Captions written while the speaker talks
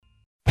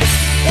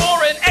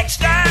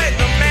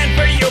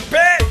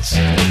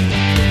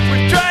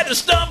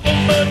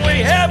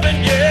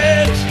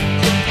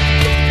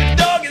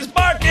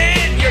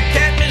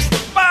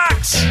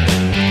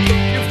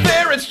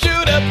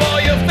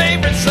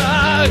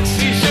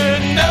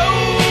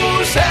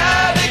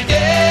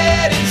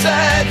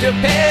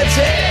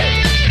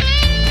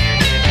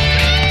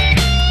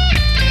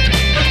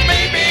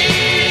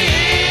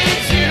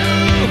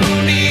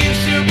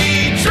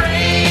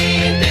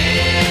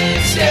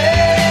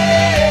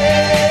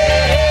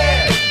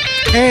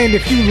And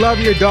if you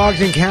love your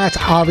dogs and cats,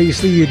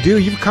 obviously you do,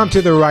 you've come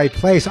to the right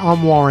place.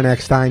 I'm Warren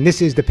Eckstein.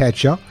 This is The Pet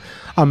Show,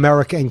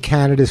 America and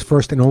Canada's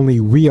first and only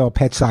real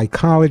pet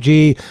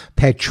psychology,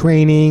 pet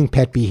training,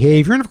 pet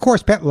behavior, and of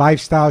course, pet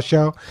lifestyle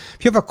show.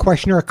 If you have a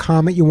question or a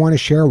comment you want to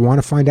share,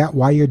 want to find out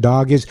why your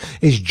dog is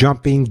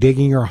jumping,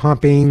 digging, or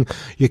humping,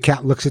 your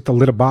cat looks at the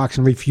litter box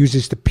and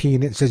refuses to pee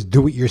in it and says,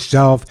 do it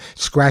yourself,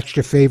 scratched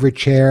your favorite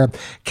chair,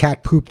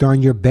 cat pooped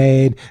on your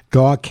bed,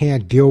 dog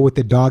can't deal with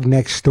the dog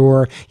next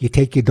door, you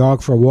take your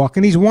dog for a walk,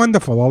 and he's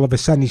wonderful. All of a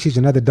sudden, he sees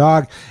another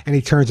dog, and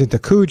he turns into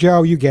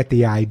Cujo. You get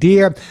the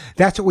idea.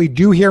 That's what we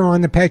do here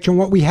on The Pet Show, and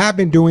what we have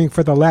been doing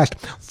for the last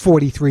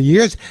 43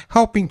 years,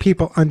 helping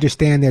people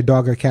understand their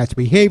dog or cat's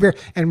behavior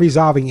and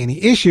resolving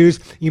any issues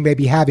you may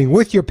be having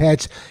with your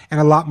pets, and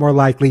a lot more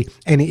likely,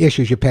 any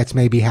issues your pets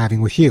may be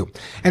having with you.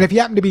 And if you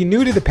happen to be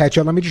new to The Pet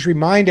Show, let me just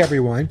remind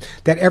everyone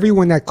that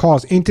everyone that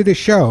calls into the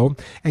show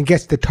and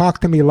gets to talk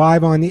to me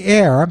live on the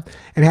air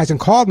and hasn't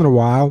called in a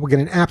while will get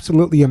an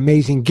absolutely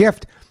amazing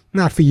gift.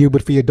 Not for you,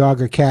 but for your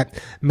dog or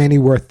cat, many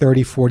worth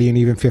 $30, $40, and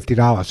even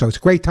 $50. So it's a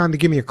great time to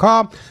give me a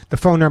call. The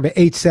phone number,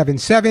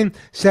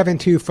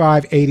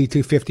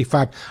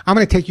 877-725-8255. I'm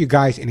going to take you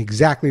guys in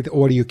exactly the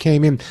order you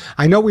came in.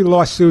 I know we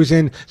lost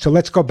Susan, so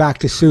let's go back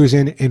to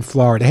Susan in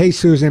Florida. Hey,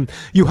 Susan,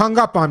 you hung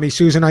up on me,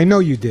 Susan. I know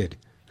you did.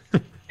 No,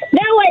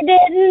 I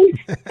didn't.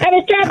 I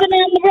was driving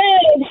down the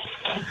road.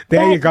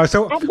 There you go.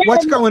 So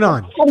what's going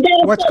on?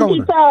 What's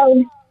going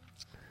on?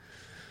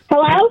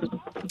 Hello?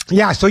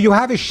 Yeah, so you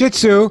have a Shih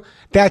Tzu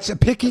that's a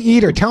picky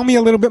eater. Tell me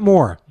a little bit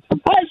more.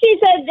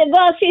 She's a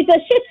Shih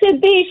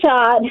Tzu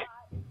Bichon.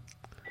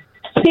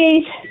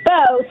 She's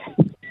both.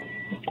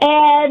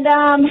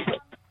 And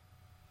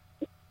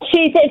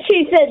she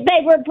said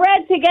they were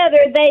bred together.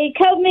 They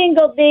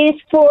commingled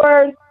these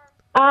for MS.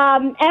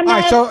 All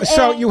right,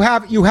 so you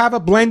have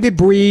a blended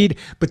breed,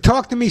 but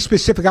talk to me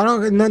specifically. I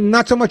don't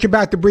not so much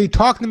about the breed.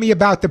 Talk to me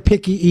about the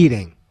picky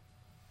eating.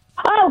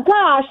 Oh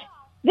gosh.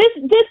 This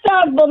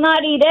dog will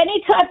not eat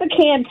any type of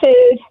canned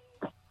food.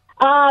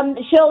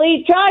 She'll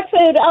eat dry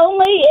food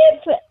only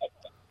if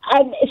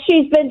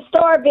she's been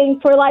starving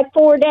for like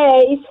 4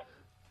 days,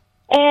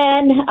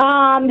 and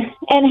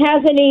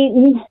hasn't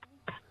eaten.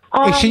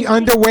 Is she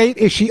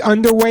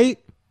underweight?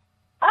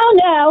 Oh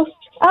no,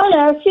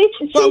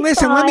 she's well,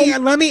 listen.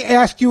 fine. Let me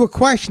ask you a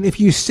question. If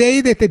you say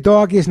that the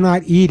dog is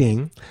not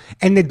eating,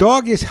 and the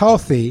dog is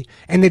healthy,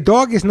 and the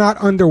dog is not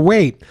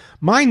underweight,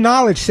 my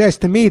knowledge says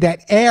to me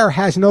that air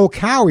has no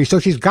calories, so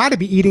she's got to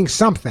be eating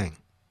something.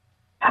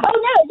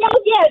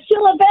 Yeah,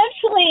 she'll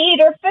eventually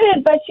eat her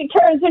food, but she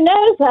turns her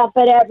nose up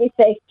at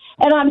everything.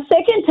 And I'm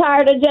sick and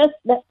tired of just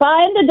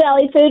buying the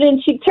deli food,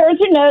 and she turns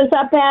her nose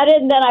up at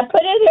it, and then I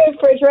put it in the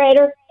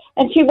refrigerator,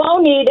 and she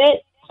won't eat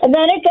it. And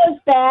then it goes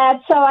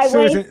bad, so I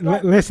wait.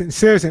 Listen,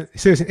 Susan,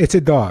 it's a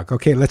dog,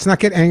 okay? Let's not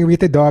get angry at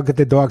the dog that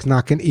the dog's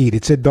not going to eat.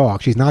 It's a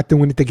dog. She's not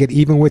doing it to get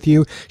even with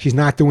you. She's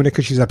not doing it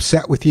because she's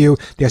upset with you.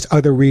 There's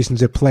other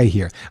reasons at play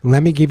here.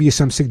 Let me give you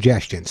some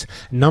suggestions.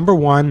 Number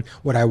one,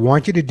 what I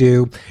want you to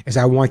do is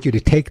I want you to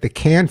take the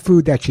canned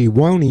food that she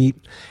won't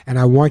eat, and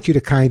I want you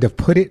to kind of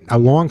put it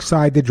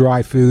alongside the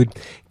dry food.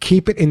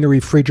 Keep it in the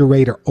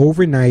refrigerator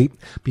overnight.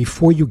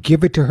 Before you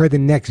give it to her the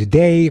next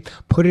day,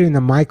 put it in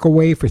the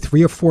microwave for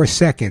 3 or 4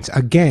 seconds.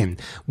 Again,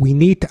 we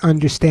need to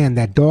understand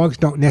that dogs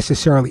don't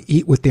necessarily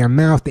eat with their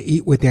mouth, they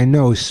eat with their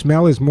nose.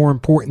 Smell is more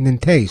important than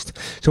taste.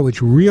 So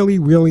it's really,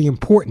 really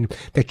important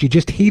that you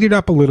just heat it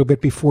up a little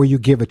bit before you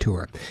give it to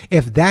her.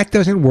 If that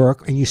doesn't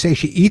work and you say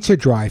she eats her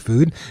dry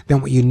food, then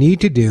what you need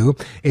to do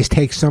is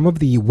take some of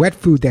the wet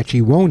food that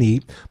she won't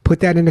eat, put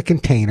that in a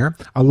container.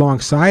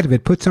 Alongside of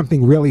it, put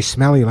something really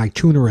smelly like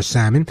tuna or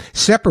salmon,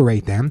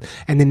 separate them,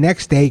 and the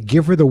next day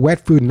give her the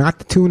wet food, not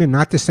the tuna,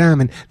 not the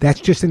salmon.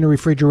 That's just in the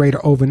refrigerator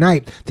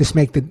overnight to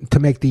make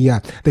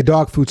the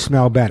dog food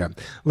smell better.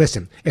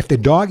 Listen, if the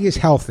dog is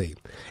healthy,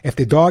 if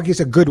the dog is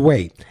a good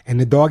weight, and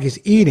the dog is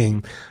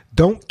eating,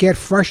 don't get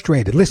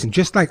frustrated. Listen,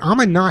 just like I'm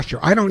a nosher,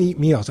 I don't eat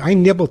meals. I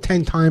nibble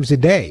 10 times a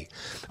day.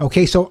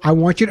 Okay, so I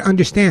want you to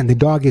understand the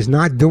dog is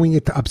not doing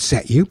it to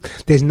upset you.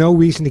 There's no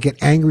reason to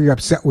get angry or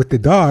upset with the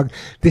dog.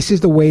 This is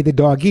the way the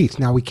dog eats.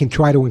 Now, we can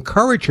try to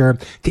encourage her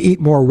to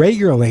eat more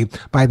regularly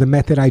by the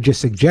method I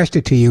just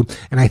suggested to you,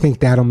 and I think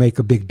that'll make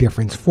a big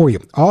difference for you.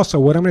 Also,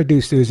 what I'm going to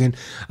do, Susan,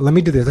 let me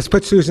do this. Let's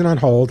put Susan on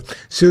hold.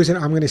 Susan,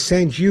 I'm going to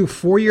send you,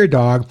 for your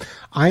dog,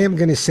 I am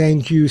going to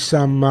send you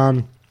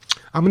some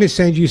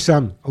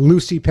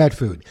Lucy pet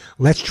food.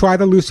 Let's try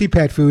the Lucy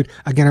pet food.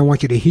 Again, I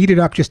want you to heat it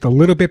up just a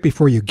little bit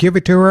before you give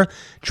it to her.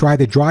 Try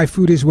the dry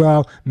food as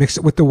well. Mix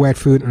it with the wet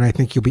food, and I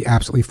think you'll be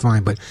absolutely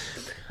fine. But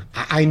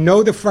I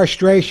know the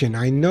frustration.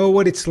 I know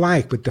what it's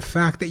like, but the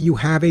fact that you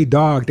have a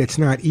dog that's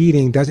not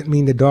eating doesn't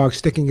mean the dog's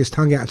sticking his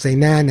tongue out and saying,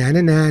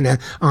 nah,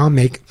 I'll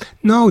make.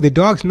 No, the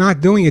dog's not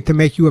doing it to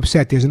make you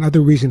upset. There's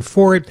another reason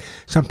for it.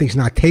 Something's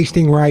not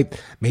tasting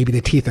right. Maybe the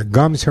teeth or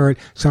gums hurt.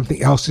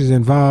 Something else is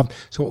involved.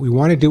 So what we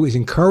want to do is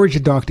encourage the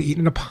dog to eat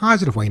in a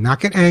positive way, not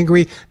get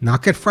angry,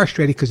 not get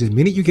frustrated, because the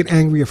minute you get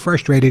angry or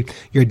frustrated,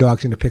 your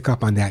dog's going to pick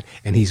up on that,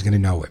 and he's going to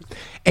know it.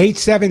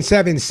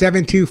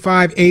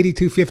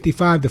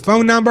 877-725-8255, the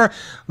phone number. number.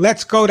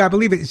 Let's go to, I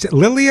believe it's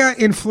Lilia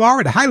in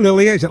Florida. Hi,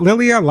 Lilia. Is it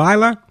Lilia,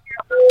 Lila?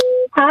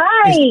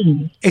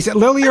 Hi. Is it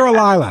Lilia or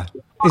Lila?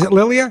 Is it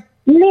Lilia?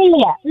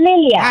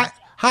 Lilia.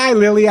 Hi,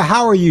 Lilia.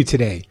 How are you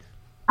today?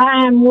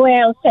 I'm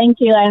well, thank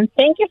you. And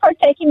thank you for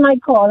taking my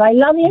call. I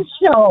love your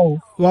show.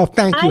 Well,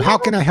 thank you. How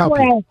can I help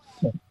you?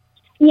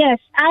 Yes,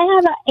 I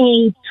have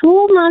a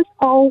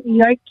 2-month-old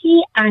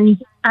Yorkie,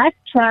 and I've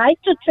tried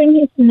to trim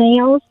his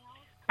nails,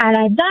 and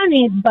I've done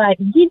it, but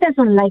he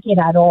doesn't like it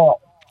at all.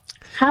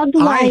 How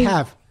do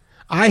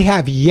I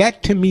have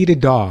yet to meet a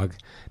dog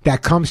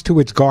that comes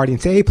to its guardian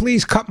and say, hey,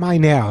 please cut my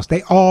nails.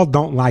 They all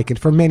don't like it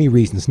for many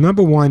reasons.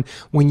 Number one,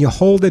 when you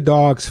hold a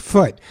dog's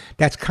foot,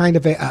 that's kind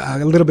of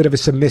a little bit of a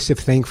submissive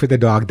thing for the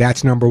dog.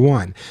 That's number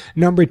one.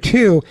 Number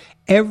two,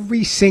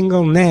 every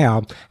single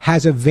nail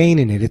has a vein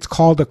in it. It's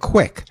called a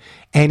quick.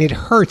 And it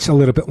hurts a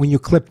little bit when you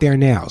clip their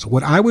nails.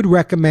 What I would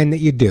recommend that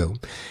you do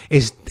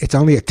is, it's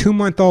only a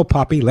 2-month-old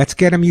puppy. Let's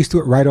get him used to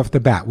it right off the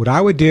bat. What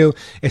I would do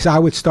is I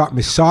would start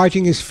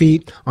massaging his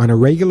feet on a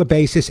regular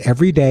basis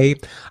every day.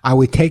 I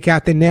would take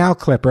out the nail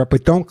clipper,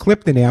 but don't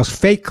clip the nails.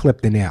 Fake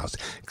clip the nails.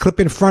 Clip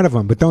in front of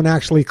him, but don't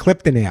actually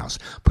clip the nails.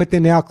 Put the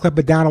nail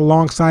clipper down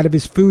alongside of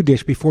his food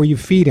dish before you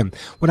feed him.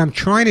 What I'm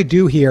trying to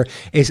do here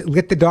is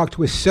get the dog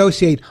to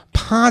associate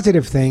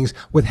positive things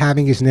with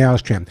having his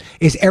nails trimmed.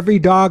 Is every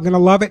dog going to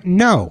love it?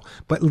 No,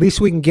 but at least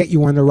we can get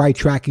you on the right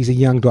track. He's a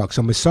young dog.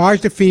 So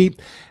massage the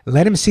feet.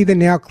 Let him see the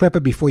nail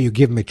clipper before you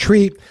give him a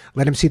treat.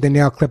 Let him see the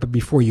nail clipper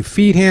before you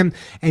feed him.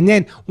 And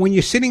then when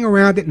you're sitting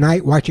around at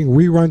night watching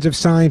reruns of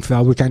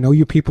Seinfeld, which I know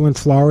you people in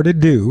Florida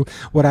do,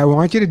 what I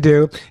want you to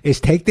do is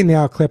take the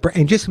nail clipper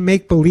and just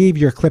make believe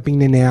you're clipping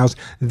the nails.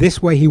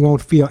 This way he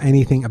won't feel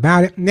anything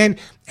about it. And then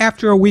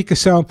after a week or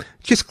so,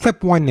 just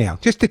clip one nail,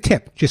 just the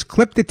tip. Just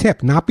clip the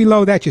tip, not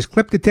below that. Just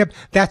clip the tip.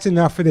 That's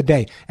enough for the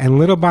day. And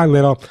little by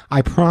little,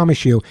 I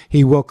promise you,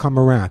 he will come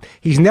around.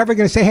 He's never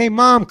going to say, hey,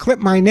 Mom, clip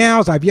my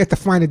nails. I've yet to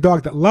find a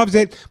dog that loves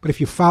it. But if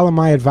you follow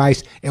my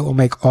advice, it will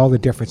make all the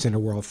difference in the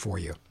world for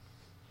you.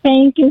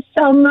 Thank you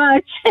so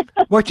much.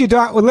 What's your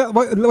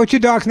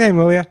dog's name,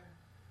 Lilia?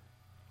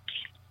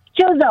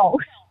 Judo.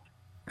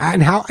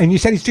 And you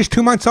said he's just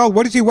 2 months old.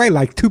 What does he weigh?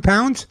 Like 2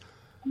 pounds?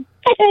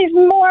 It's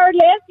more or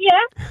less,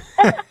 yeah.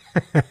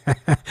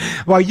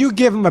 Well, you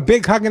give him a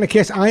big hug and a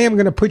kiss. I am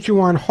going to put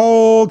you on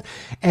hold.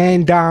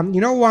 And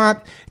you know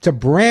what? It's a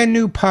brand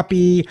new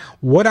puppy.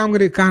 What I'm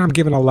going to, God, I'm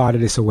giving a lot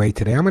of this away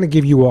today. I'm going to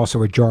give you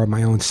also a jar of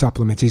my own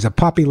supplements. He's a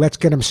puppy. Let's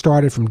get him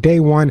started from day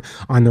one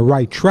on the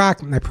right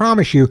track. And I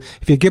promise you,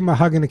 if you give him a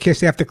hug and a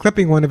kiss after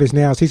clipping one of his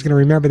nails, he's going to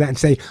remember that and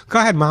say, go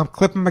ahead, Mom,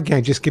 clip him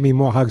again. Just give me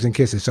more hugs and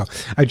kisses. So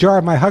a jar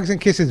of my hugs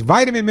and kisses,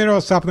 vitamin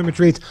mineral supplement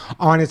treats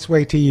on its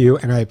way to you.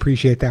 And I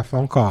appreciate that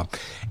phone call.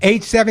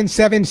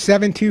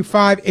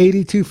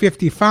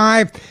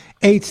 877-725-8255,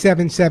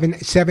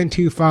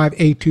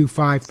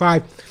 877-725-8255.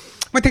 I'm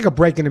going to take a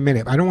break in a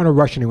minute. I don't want to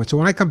rush anyone. So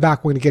when I come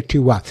back, we're going to get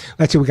to,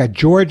 let's see, we got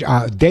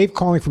Dave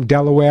calling from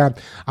Delaware.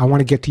 I want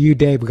to get to you,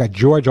 Dave. We got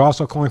George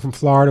also calling from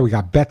Florida. We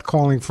got Beth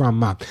calling from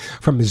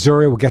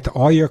Missouri. We'll get to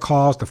all your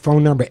calls. The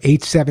phone number,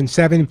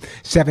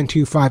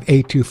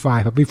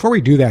 877-725-8255. But before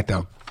we do that,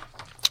 though,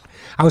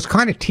 I was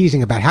kind of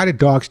teasing about how do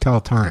dogs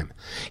tell time.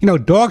 You know,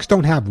 dogs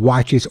don't have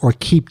watches or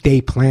keep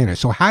day planners.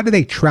 So how do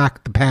they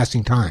track the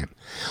passing time?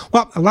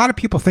 Well, a lot of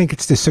people think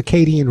it's the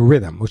circadian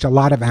rhythm, which a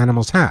lot of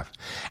animals have.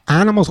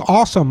 Animals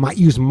also might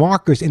use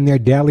markers in their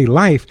daily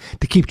life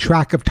to keep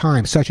track of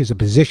time, such as a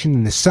position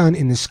in the sun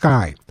in the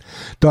sky.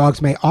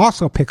 Dogs may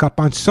also pick up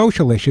on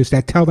social issues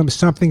that tell them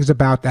something's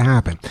about to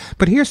happen.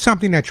 But here's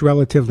something that's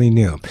relatively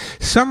new.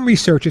 Some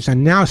researchers are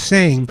now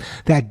saying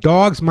that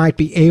dogs might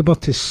be able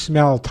to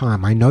smell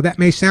time. I know that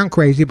may sound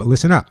crazy, but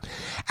listen up.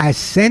 As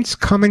scents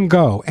come and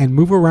go and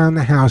move around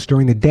the house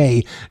during the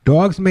day,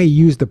 dogs may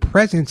use the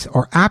presence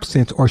or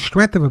absence or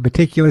strength of a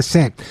particular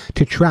scent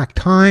to track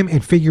time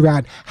and figure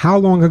out how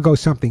long ago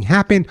something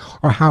happened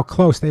or how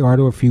close they are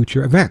to a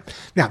future event.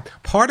 Now,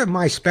 part of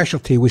my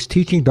specialty was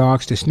teaching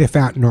dogs to sniff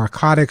out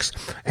narcotics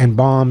and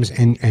bombs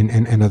and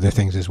other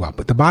things as well.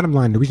 But the bottom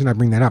line, the reason I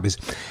bring that up is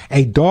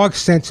a dog's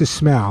sense of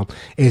smell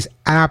is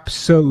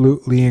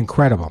absolutely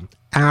incredible.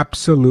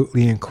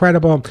 Absolutely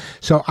incredible.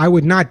 So I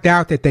would not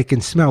doubt that they can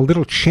smell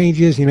little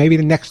changes. You know, maybe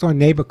the next door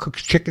neighbor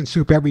cooks chicken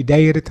soup every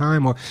day at a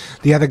time, or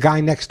the other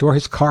guy next door,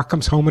 his car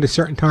comes home at a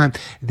certain time.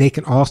 They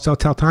can also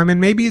tell time.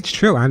 And maybe it's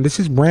true. And this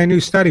is a brand new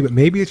study, but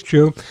maybe it's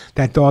true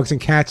that dogs and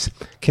cats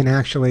can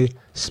actually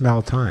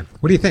smell time.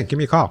 What do you think? Give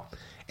me a call.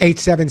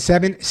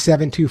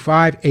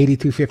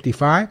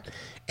 877-725-8255.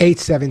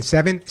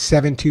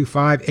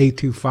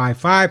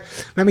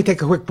 877-725-8255. Let me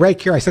take a quick break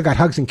here. I still got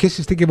hugs and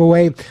kisses to give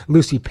away.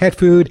 Lucy Pet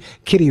Food,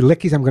 Kitty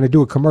Lickies. I'm going to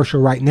do a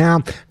commercial right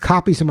now.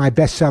 Copies of my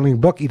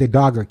best-selling book, either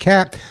dog or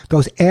cat.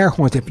 Those air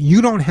horns. If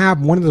you don't have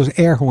one of those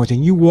air horns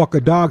and you walk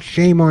a dog,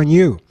 shame on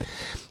you.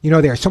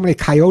 there are so many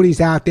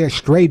coyotes out there,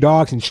 stray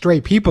dogs and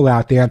stray people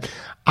out there.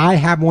 I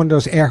have one of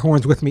those air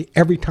horns with me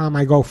every time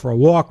I go for a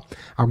walk.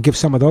 I'll give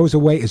some of those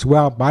away as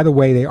well. By the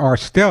way, they are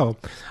still,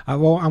 I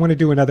want to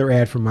do another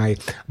ad for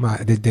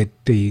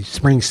the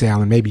spring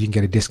sale, and maybe you can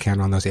get a discount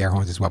on those air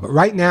horns as well. But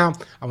right now,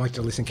 I want you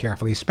to listen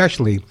carefully,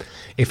 especially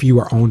if you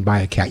are owned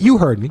by a cat. You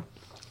heard me.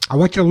 I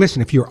want you to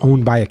listen if you're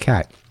owned by a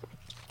cat.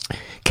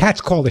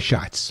 Cats call the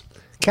shots.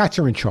 Cats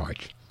are in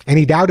charge.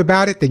 Any doubt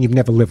about it, then you've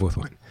never lived with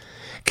one.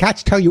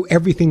 Cats tell you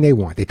everything they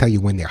want. They tell you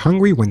when they're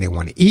hungry, when they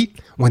want to eat,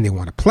 when they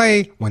want to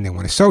play, when they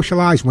want to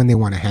socialize, when they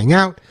want to hang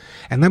out.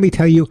 And let me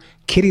tell you,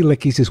 kitty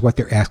lickies is what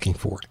they're asking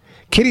for.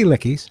 Kitty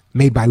lickies,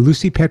 made by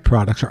Lucy Pet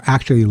Products, are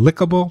actually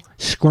lickable,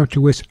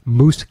 scrumptious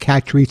mousse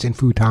cat treats and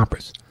food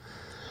toppers.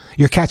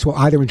 Your cats will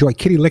either enjoy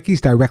kitty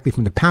lickies directly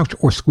from the pouch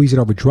or squeeze it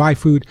over dry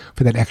food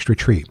for that extra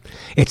treat.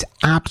 It's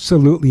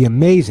absolutely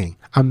amazing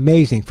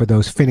for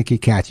those finicky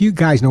cats. You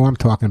guys know what I'm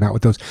talking about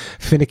with those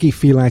finicky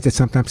felines that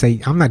sometimes say,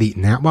 I'm not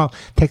eating that. Well,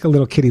 take a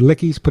little kitty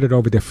lickies, put it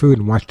over their food,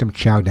 and watch them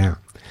chow down.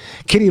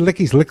 Kitty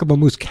Lickies Lickable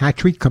Mousse Cat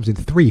Treat comes in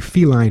 3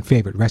 feline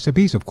favorite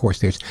recipes. Of course,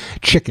 there's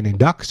chicken and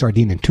duck,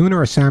 sardine and tuna,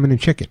 or salmon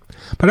and chicken.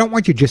 But I don't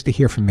want you just to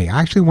hear from me.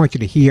 I actually want you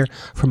to hear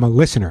from a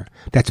listener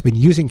that's been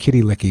using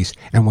Kitty Lickies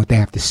and what they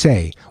have to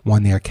say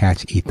when their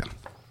cats eat them.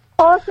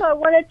 Also, I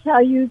want to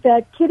tell you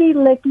that Kitty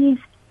Lickies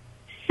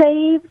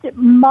saved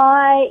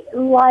my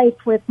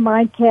life with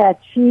my cat.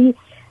 She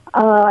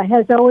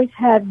has always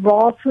had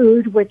raw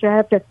food, which I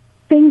have to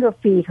finger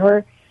feed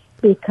her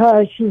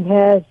because she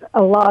has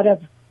a lot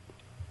of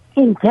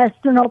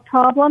intestinal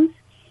problems.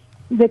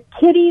 The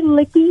Kitty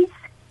Lickies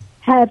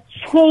have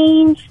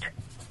changed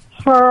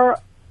her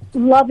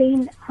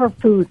loving her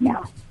food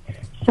now.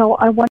 So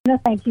I want to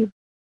thank you.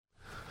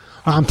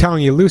 I'm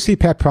telling you, Lucy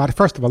Pet Products,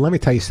 first of all, let me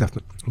tell you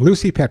something.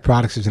 Lucy Pet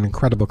Products is an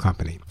incredible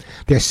company.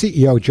 Their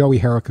CEO, Joey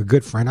Herrick, a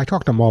good friend. I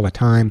talk to him all the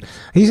time.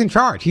 He's in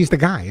charge. He's the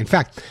guy. In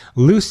fact,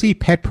 Lucy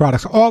Pet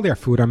Products, all their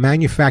food are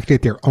manufactured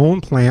at their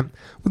own plant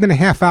within a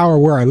half hour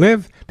where I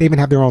live. They even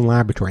have their own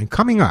laboratory. And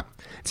coming up,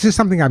 this is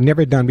something I've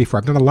never done before.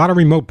 I've done a lot of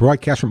remote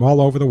broadcasts from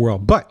all over the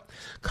world. But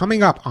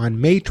coming up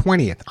on May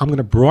 20th, I'm going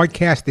to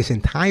broadcast this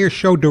entire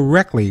show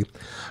directly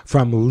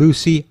from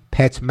Lucy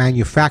Pet's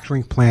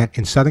manufacturing plant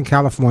in Southern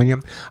California.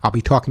 I'll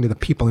be talking to the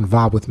people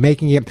involved with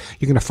making it.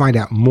 You're going to find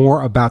out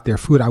more about their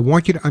food. I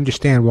want you to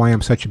understand why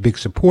I'm such a big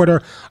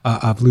supporter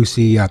of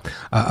Lucy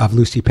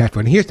Pet Food.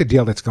 And here's the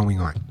deal that's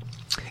going on.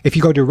 If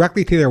you go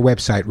directly to their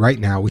website right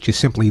now, which is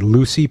simply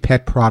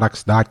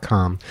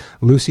LucyPetProducts.com,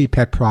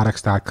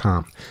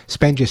 LucyPetProducts.com,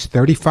 spend just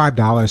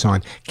 $35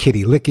 on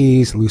Kitty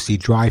Lickies, Lucy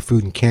dry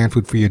food and canned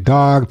food for your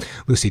dog,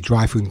 Lucy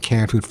dry food and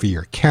canned food for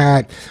your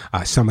cat,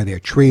 some of their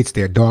treats,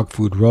 their dog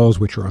food rolls,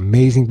 which are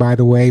amazing, by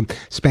the way.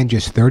 Spend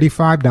just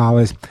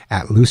 $35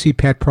 at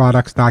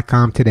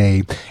LucyPetProducts.com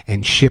today,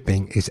 and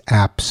shipping is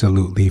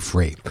absolutely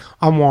free.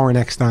 I'm Warren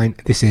Eckstein.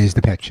 This is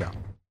The Pet Show.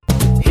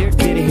 Here,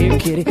 kitty, here,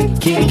 kitty, kitty,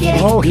 kitty.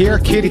 Oh, here,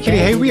 kitty, kitty.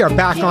 Hey, we are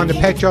back on The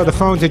Pet Show. The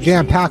phones are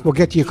jam-packed. We'll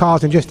get to your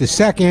calls in just a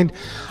second.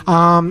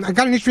 I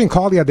got an interesting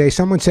call the other day.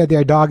 Someone said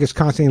their dog is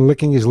constantly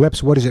licking his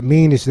lips. What does it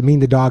mean? Does it mean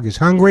the dog is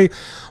hungry?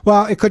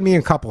 Well, it could mean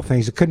a couple of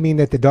things. It could mean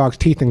that the dog's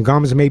teeth and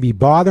gums may be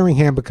bothering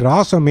him, but could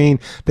also mean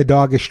the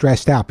dog is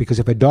stressed out, because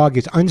if a dog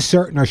is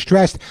uncertain or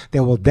stressed, they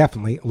will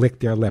definitely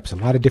lick their lips. A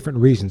lot of different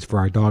reasons for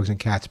our dogs and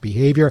cats'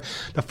 behavior.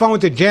 The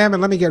phones are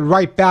jamming. Let me get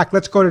right back.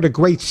 Let's go to the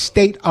great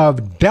state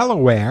of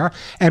Delaware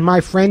and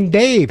my friend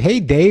Dave. Hey,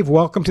 Dave,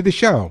 welcome to the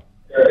show.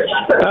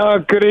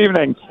 Good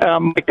evening.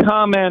 My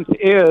comment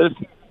is,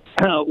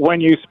 when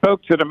you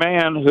spoke to the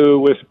man who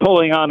was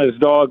pulling on his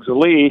dog's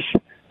leash,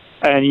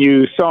 and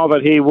you saw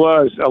that he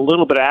was a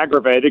little bit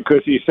aggravated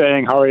because he's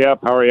saying, hurry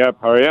up, hurry up,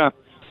 hurry up.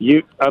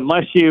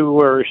 Unless you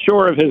were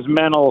sure of his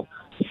mental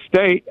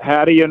state,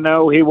 how do you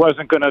know he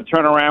wasn't going to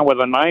turn around with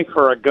a knife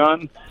or a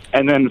gun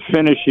and then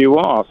finish you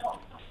off?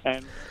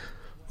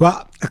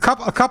 Well, a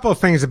couple of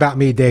things about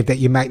me, Dave, that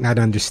you might not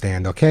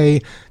understand, okay?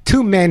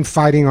 2 men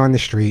fighting on the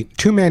street,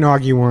 2 men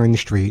arguing on the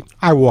street,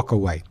 I walk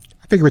away.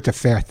 I figure it's a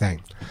fair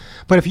thing.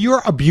 But if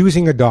you're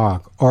abusing a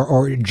dog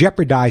or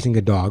jeopardizing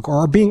a dog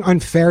or being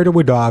unfair to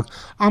a dog,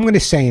 I'm going to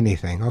say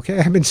anything, okay?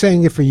 I've been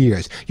saying it for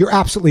years. You're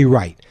absolutely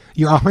right.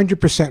 You're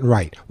 100%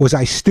 right. Was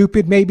I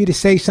stupid maybe to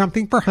say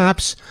something?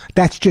 Perhaps.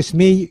 That's just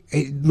me.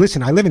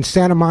 Listen, I live in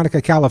Santa Monica,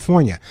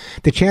 California.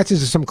 The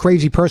chances of some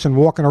crazy person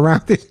walking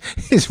around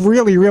is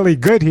really, really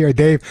good here,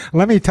 Dave.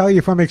 Let me tell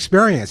you from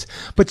experience.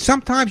 But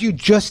sometimes you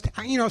just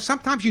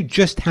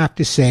have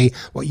to say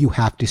what you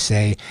have to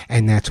say,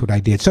 and that's what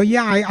I did. So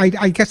yeah,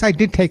 I guess I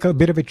did take a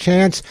bit of a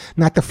chance.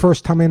 Not the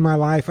first time in my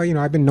life.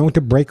 I've been known to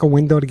break a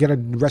window to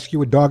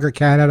rescue a dog or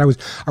cat out. I was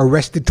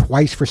arrested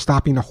twice for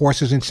stopping the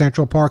horses in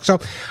Central Park. So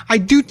I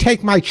do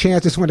take my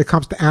chances when it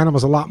comes to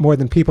animals a lot more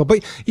than people,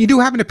 but you do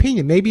have an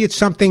opinion. Maybe it's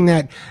something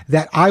that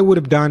I would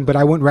have done, but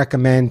I wouldn't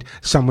recommend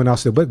someone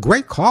else do. But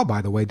great call,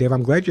 by the way, Dave.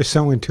 I'm glad you're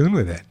so in tune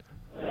with it.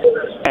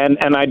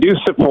 And I do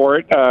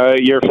support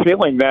your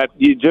feeling that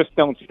you just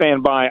don't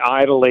stand by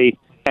idly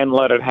and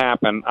let it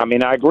happen. I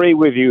mean, I agree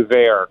with you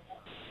there.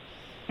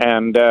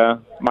 And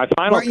my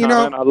final Well,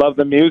 comment, I love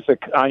the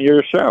music on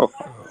your show.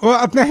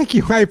 Well, thank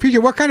you. I appreciate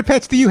it. What kind of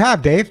pets do you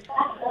have, Dave?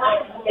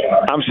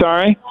 I'm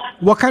sorry?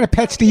 What kind of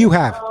pets do you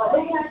have?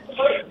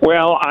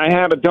 Well, I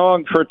had a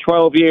dog for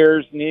 12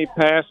 years, and he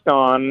passed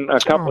on a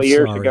couple of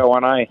years ago.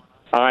 And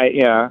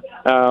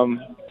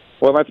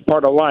well, that's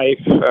part of life.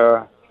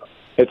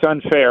 It's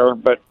unfair,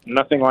 but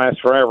nothing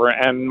lasts forever.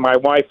 And my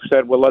wife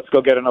said, well, let's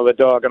go get another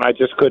dog, and I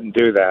just couldn't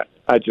do that.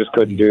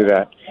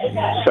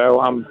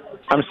 So I'm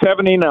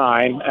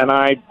 79, and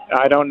I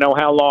don't know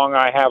how long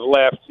I have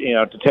left,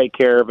 to take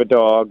care of a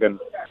dog and,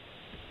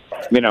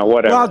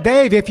 whatever. Well,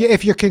 Dave,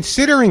 if you're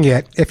considering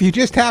it, if you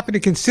just happen to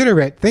consider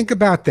it, think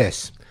about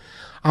this.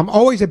 I'm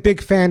always a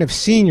big fan of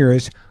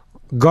seniors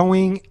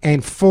going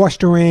and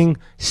fostering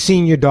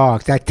senior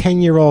dogs, that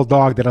 10-year-old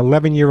dog, that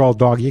 11-year-old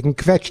dog. You can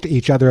fetch to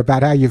each other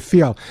about how you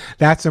feel.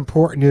 That's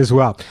important as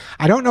well.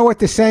 I don't know what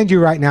to send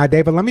you right now,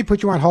 Dave, but let me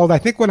put you on hold. I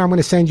think what I'm going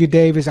to send you,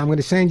 Dave, is I'm going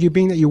to send you,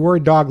 being that you were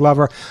a dog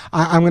lover,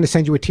 I'm going to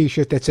send you a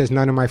T-shirt that says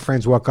 "None of my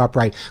friends walk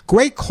upright."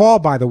 Great call,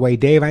 by the way,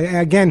 Dave.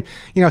 Again,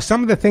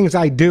 some of the things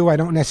I do, I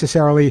don't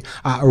necessarily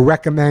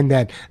recommend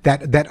that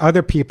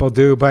other people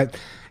do, but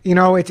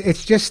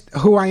it's just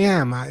who I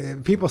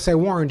am. People say,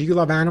 Warren, do you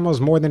love animals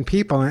more than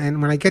people?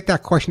 And when I get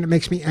that question, it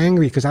makes me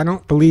angry because I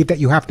don't believe that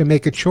you have to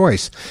make a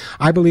choice.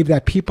 I believe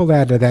that people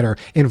that are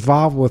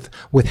involved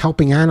with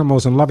helping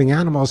animals and loving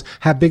animals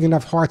have big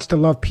enough hearts to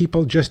love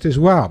people just as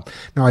well.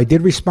 Now, I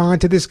did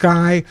respond to this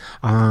guy,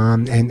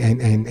 and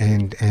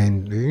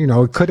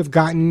it could have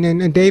gotten,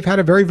 and Dave had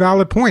a very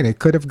valid point. It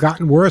could have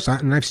gotten worse,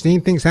 and I've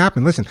seen things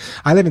happen. Listen,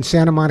 I live in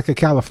Santa Monica,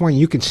 California.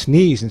 You can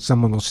sneeze and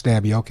someone will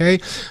stab you,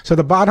 okay? So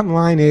the bottom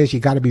line is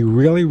you got to be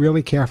really,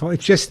 really careful.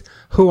 It's just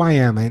who I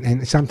am.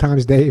 And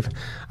sometimes, Dave,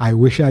 I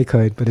wish I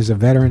could, but as a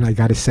veteran, I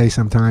got to say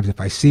sometimes if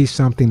I see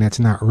something that's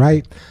not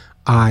right,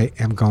 I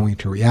am going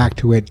to react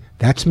to it.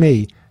 That's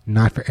me,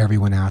 not for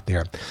everyone out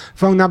there.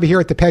 Phone number here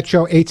at the Pet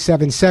Show,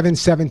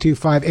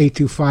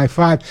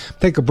 877-725-8255.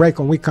 Take a break.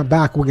 When we come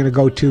back, we're going to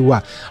go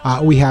to,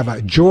 we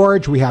have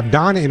George, we have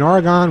Donna in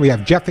Oregon, we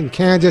have Jeff in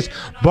Kansas,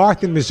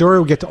 Barth in Missouri.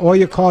 We'll get to all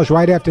your calls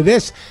right after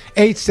this,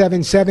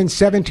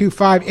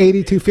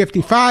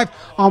 877-725-8255.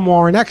 I'm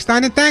Warren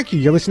Eckstein, and thank you.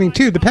 You're listening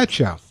to The Pet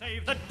Show.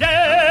 Save the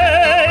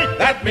day.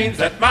 That means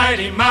that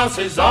Mighty Mouse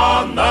is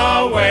on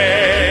the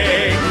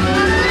way.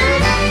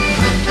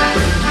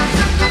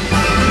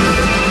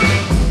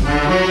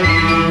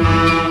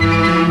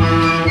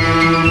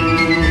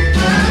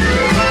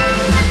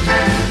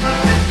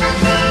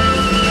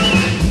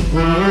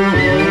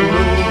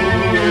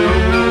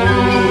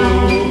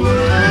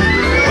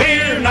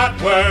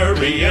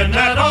 Worrying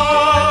at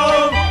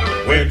all,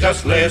 we're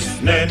just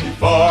listening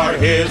for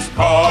his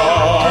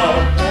call.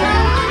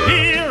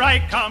 Here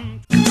I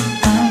come.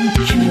 I'm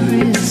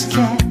Curious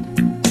Cat.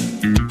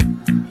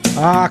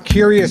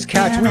 Curious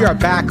Cats, we are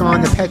back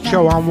on the Pet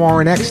Show. I'm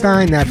Warren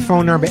Eckstein. That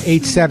phone number,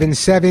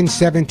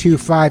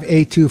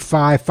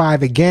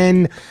 877-725-8255.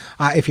 Again,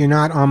 if you're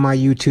not on my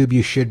YouTube,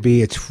 you should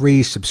be. It's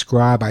free.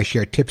 Subscribe. I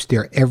share tips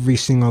there every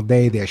single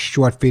day. There's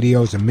short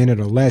videos, a minute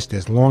or less.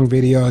 There's long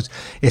videos.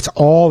 It's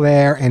all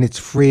there, and it's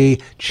free.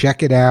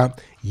 Check it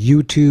out.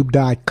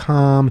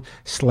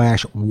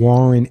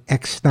 youtube.com/Warren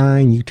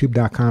Eckstein.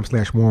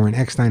 youtube.com/Warren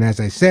Eckstein. As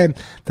I said,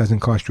 doesn't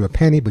cost you a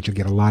penny, but you'll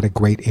get a lot of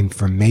great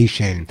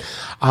information.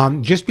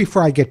 Just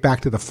before I get back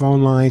to the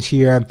phone lines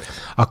here,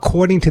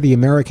 according to the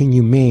American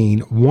Humane,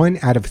 1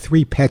 out of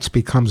 3 pets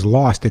becomes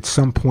lost at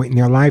some point in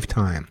their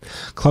lifetime.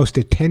 Close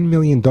to 10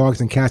 million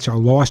dogs and cats are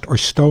lost or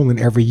stolen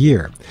every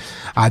year.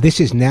 This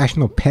is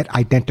National Pet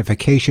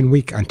Identification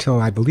Week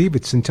I believe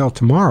it's until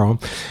tomorrow.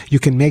 You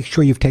can make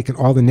sure you've taken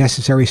all the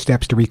necessary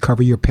steps to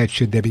recover your pet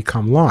should they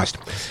become lost.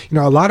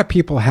 A lot of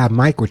people have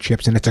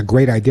microchips, and it's a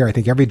great idea. I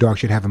think every dog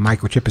should have a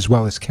microchip as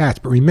well as cats.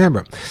 But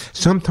remember,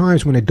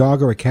 sometimes when a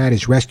dog or a cat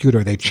is rescued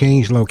or they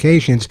change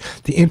locations,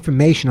 the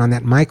information on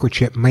that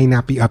microchip may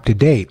not be up to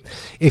date.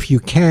 If you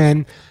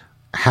can,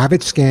 have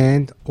it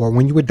scanned, or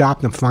when you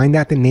adopt them, find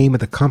out the name of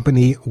the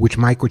company, which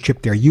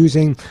microchip they're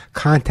using,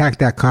 contact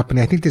that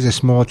company. I think there's a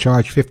small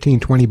charge,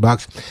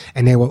 $15-20,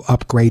 and they will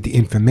upgrade the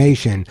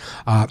information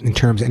and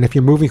if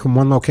you're moving from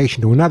one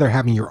location to another,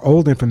 having your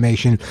old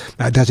information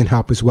doesn't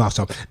help as well.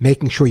 So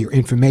making sure your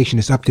information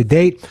is up to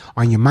date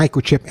on your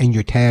microchip and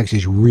your tags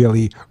is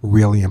really,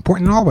 really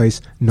important. And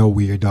always know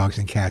where your dogs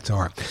and cats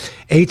are.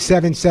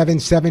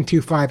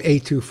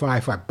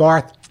 877-725-8255.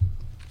 Barth.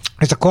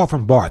 It's a call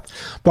from Barth.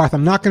 Barth,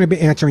 I'm not going to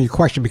be answering your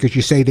question because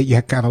you say that you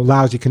have a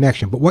lousy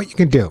connection. But what you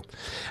can do,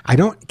 I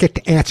don't get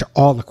to answer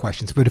all the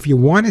questions, but if you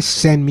want to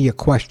send me a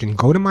question,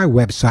 go to my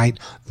website,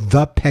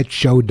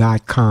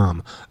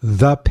 thepetshow.com.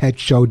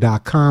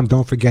 Thepetshow.com.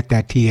 Don't forget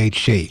that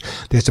THC.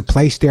 There's a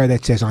place there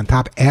that says on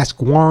top,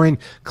 Ask Warren.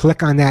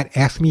 Click on that.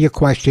 Ask me a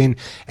question.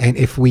 And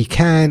if we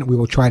can, we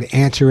will try to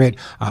answer it.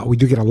 We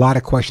do get a lot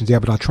of questions there,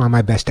 but I'll try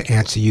my best to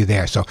answer you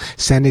there. So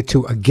send it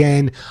to,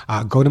 again,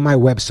 go to my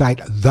website,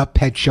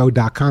 thepetshow.com.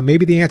 Hr2.com.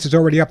 Maybe the answer's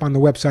already up on the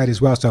website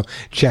as well, so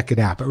check it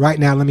out. But right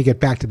now, let me get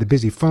back to the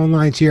busy phone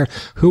lines here.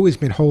 Who has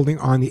been holding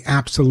on the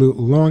absolute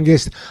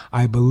longest?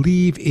 I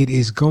believe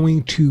it's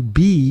going to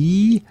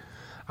be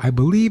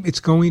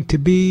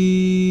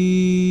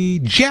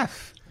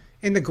Jeff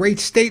in the great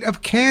state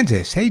of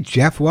Kansas. Hey,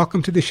 Jeff,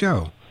 welcome to the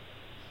show.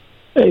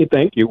 Hey,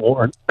 thank you,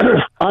 Warren.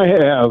 I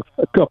have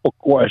a couple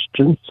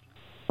questions.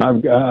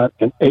 I've got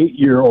an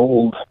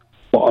 8-year-old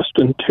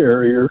Boston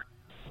Terrier.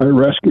 I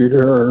rescued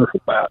her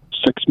about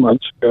 6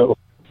 months ago.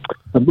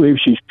 I believe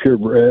she's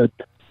purebred,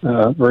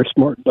 very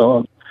smart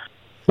dog.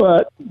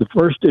 But the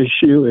first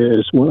issue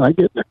is when I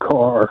get in the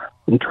car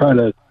and try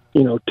to,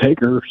 take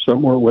her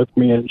somewhere with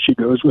me, and she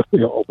goes with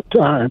me all the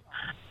time,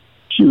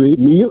 she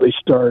immediately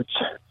starts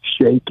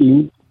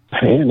shaking,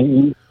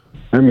 panting.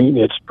 I mean,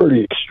 it's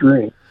pretty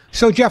extreme.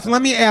 So, Jeff,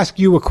 let me ask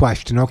you a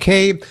question,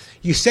 okay?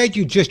 You said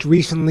you just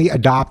recently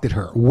adopted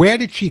her. Where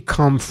did she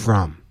come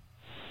from?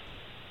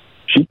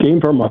 She came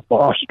from a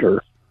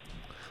foster.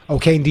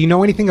 Okay, and do you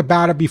know anything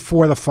about her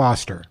before the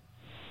foster?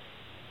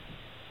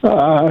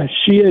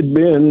 She had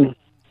been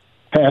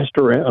passed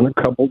around a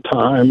couple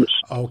times.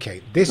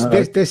 Okay, this is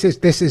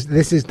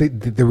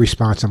the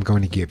response I'm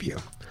going to give you.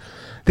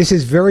 This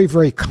is very,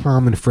 very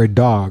common for a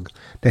dog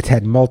that's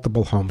had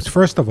multiple homes.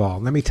 First of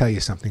all, let me tell you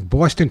something.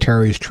 Boston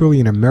Terrier is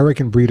truly an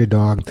American breed of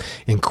dog,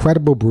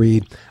 incredible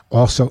breed,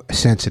 also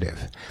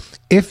sensitive.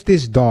 If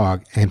this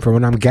dog, and from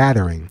what I'm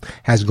gathering,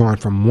 has gone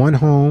from one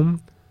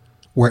home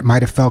where it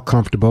might have felt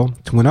comfortable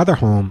to another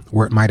home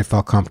where it might have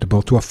felt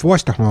comfortable to a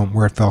foster home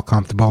where it felt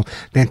comfortable,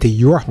 then to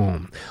your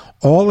home,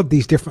 all of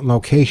these different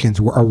locations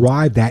were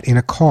arrived at in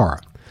a car.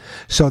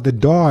 So the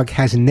dog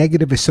has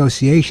negative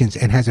associations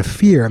and has a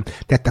fear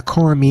that the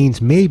car means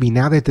maybe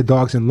now that the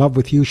dog's in love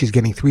with you, she's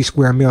getting 3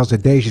 square meals a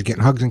day, she's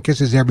getting hugs and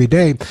kisses every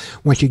day.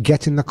 When she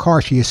gets in the car,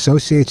 she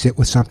associates it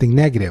with something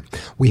negative.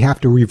 We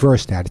have to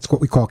reverse that. It's what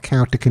we call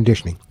counter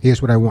conditioning.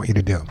 Here's what I want you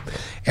to do.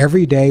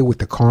 Every day with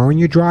the car in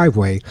your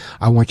driveway,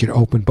 I want you to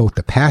open both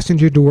the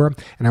passenger door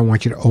and I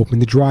want you to open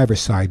the driver's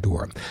side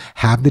door.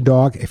 Have the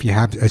dog, if you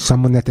have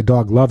someone that the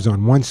dog loves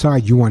on one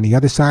side, you on the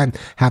other side,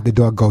 have the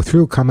dog go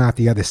through, come out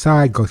the other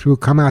side, go through,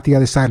 come out the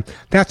other side.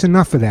 That's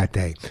enough for that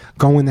day.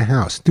 Go in the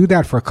house. Do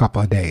that for a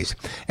couple of days.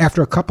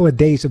 After a couple of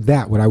days of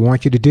that, what I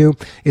want you to do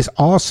is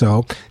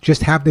also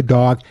just have the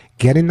dog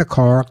get in the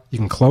car. You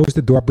can close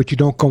the door, but you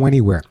don't go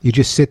anywhere. You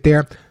just sit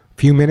there,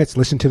 few minutes,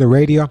 listen to the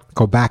radio,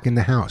 go back in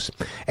the house.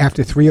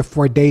 After 3 or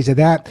 4 days of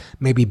that,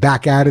 maybe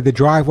back out of the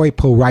driveway,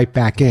 pull right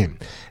back in.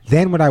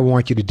 Then what I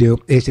want you to do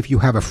is if you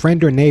have a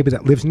friend or neighbor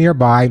that lives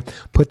nearby,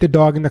 put the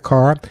dog in the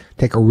car,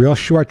 take a real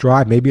short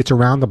drive, maybe it's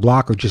around the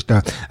block or just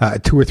 2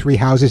 or 3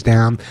 houses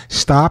down,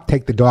 stop,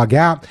 take the dog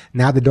out.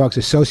 Now the dog's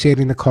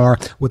associating the car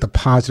with a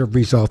positive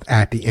result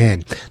at the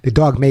end. The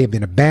dog may have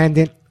been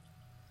abandoned.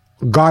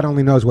 God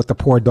only knows what the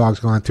poor dog's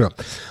gone through.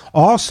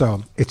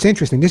 Also, it's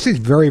interesting. This is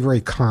very,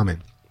 very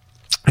common.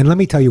 And let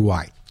me tell you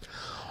why.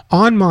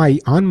 On my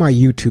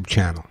YouTube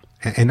channel,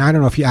 and I don't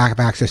know if you have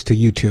access to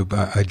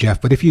YouTube, Jeff,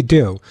 but if you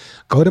do,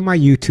 go to my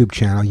YouTube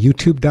channel,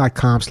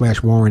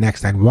 youtube.com/Warren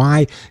Eckstein.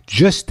 Why?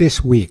 Just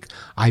this week,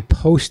 I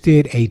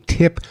posted a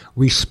tip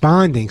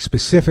responding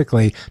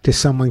specifically to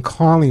someone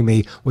calling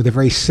me with a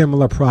very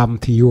similar problem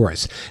to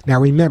yours.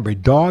 Now remember,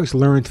 dogs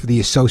learn through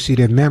the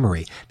associative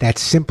memory. That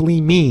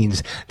simply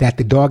means that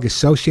the dog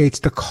associates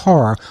the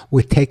car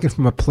with taken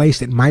from a place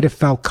that might have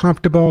felt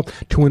comfortable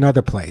to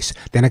another place.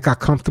 Then it got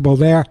comfortable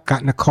there,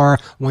 got in the car,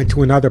 went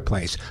to another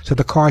place. So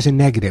the car's a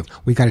negative.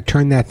 We got to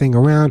turn that thing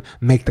around,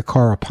 make the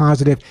car a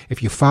positive.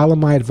 If you follow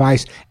my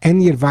advice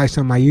and the advice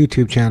on my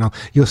YouTube channel,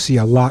 you'll see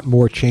a lot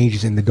more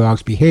changes in the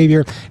dog's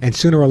behavior. And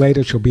sooner or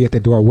later, she'll be at the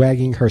door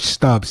wagging her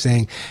stub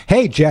saying,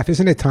 "Hey, Jeff,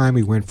 isn't it time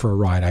we went for a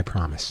ride? I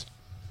promise."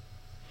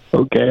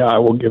 Okay, I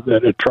will give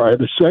that a try.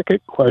 The second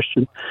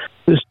question,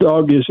 this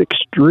dog is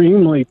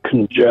extremely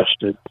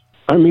congested.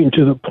 I mean,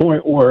 to the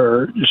point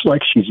where it's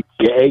like she's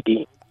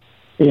gagging.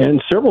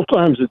 And several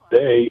times a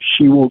day,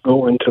 she will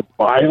go into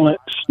violent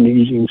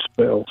sneezing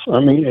spells. I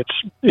mean,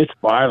 it's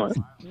violent.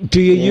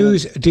 Do you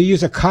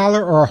use a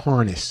collar or a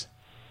harness?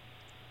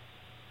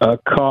 A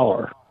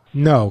collar.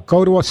 No,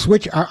 go to a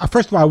switch.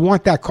 First of all, I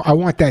want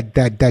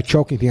that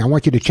choking thing. I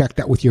want you to check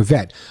that with your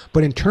vet.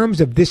 But in terms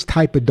of this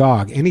type of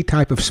dog, any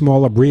type of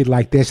smaller breed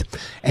like this,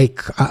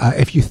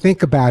 if you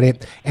think about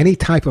it, any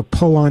type of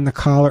pull on the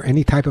collar,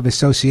 any type of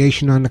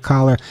association on the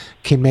collar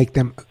can make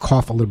them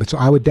cough a little bit. So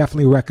I would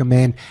definitely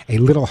recommend a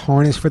little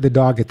harness for the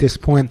dog at this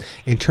point.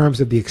 In terms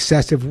of the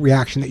excessive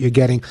reaction that you're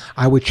getting,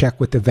 I would check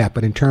with the vet.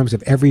 But in terms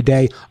of every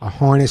day, a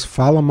harness,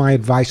 follow my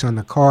advice on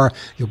the car,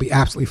 you'll be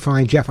absolutely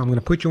fine. Jeff, I'm going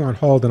to put you on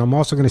hold, and I'm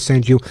also going to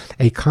send you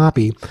a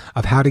copy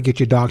of how to get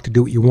your dog to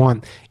do what you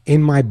want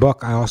In my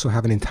book, I also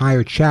have an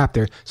entire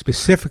chapter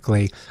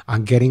specifically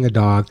on getting a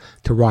dog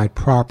to ride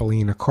properly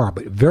in a car.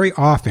 But very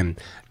often,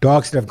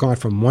 dogs that have gone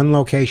from one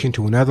location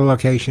to another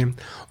location,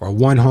 or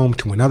one home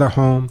to another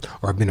home,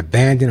 or have been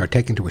abandoned or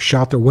taken to a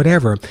shelter,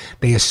 whatever,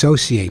 they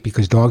associate,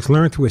 because dogs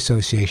learn through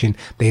association,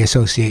 they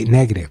associate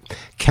negative.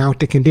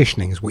 Counter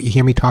conditioning is what you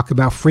hear me talk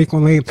about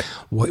frequently.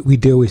 What we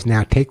do is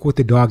now take what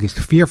the dog is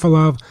fearful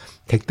of,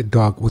 take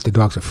what the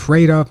dog's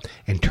afraid of,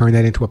 and turn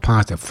that into a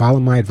positive. Follow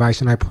my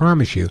advice, and I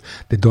promise you,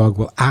 the dog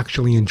will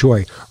actually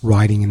enjoy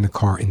riding in the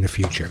car in the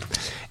future.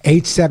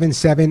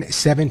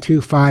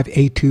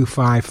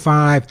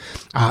 877-725-8255.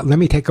 Let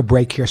me take a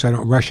break here so I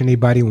don't rush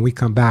anybody. When we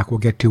come back, we'll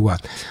get to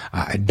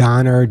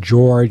Donna,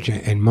 George,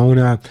 and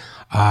Mona.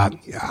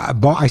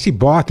 I see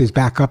Barth is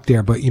back up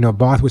there, but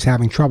Barth was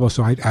having trouble,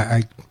 so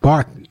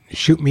Barth,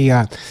 shoot me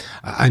a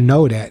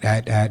note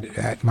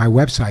at my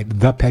website,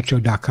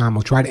 thepetshow.com.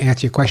 We'll try to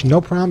answer your question.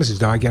 No promises,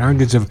 though. I get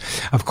hundreds of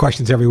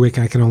questions every week,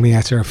 and I can only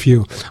answer a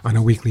few on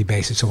a weekly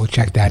basis, so we'll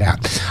check that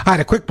out. All right,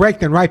 a quick break,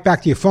 then right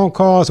back to your phone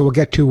calls. We'll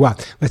get to,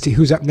 let's see,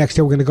 who's up next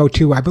here. We're going to go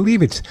to, I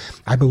believe it's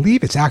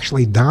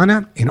actually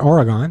Donna in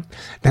Oregon.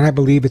 Then I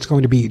believe it's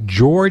going to be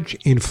George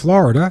in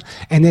Florida,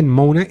 and then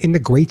Mona in the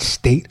great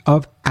state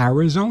of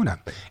Arizona.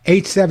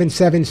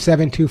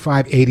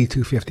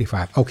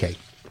 877-725-8255. Okay.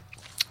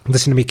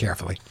 Listen to me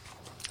carefully.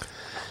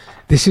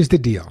 This is the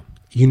deal.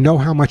 You know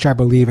how much I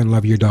believe and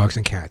love your dogs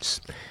and cats.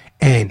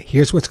 And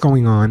here's what's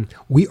going on.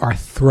 We are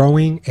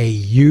throwing a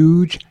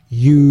huge,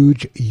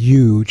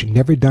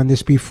 never done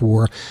this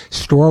before,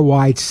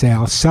 store-wide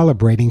sale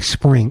celebrating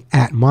spring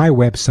at my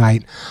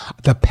website,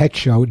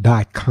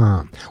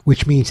 thepetshow.com,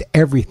 which means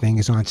everything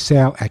is on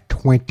sale at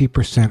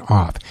 20%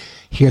 off.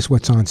 Here's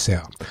what's on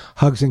sale.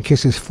 Hugs and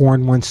Kisses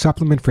 4-in-1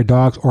 supplement for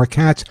dogs or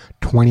cats,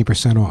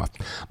 20% off.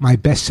 My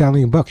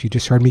best-selling books, you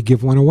just heard me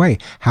give one away.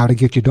 How to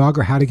Get Your Dog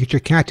or How to Get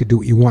Your Cat to Do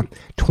What You Want,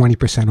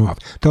 20% off.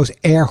 Those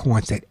air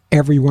horns that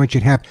everyone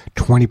should have,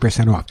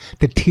 20% off.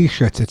 The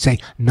t-shirts that say,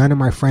 none of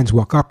my friends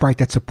walk upright,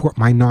 that support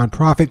my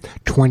nonprofit,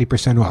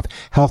 20% off.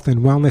 Health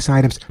and wellness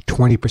items,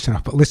 20%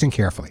 off. But listen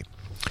carefully.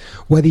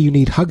 Whether you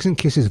need Hugs and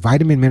Kisses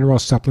vitamin mineral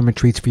supplement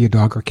treats for your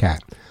dog or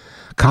cat,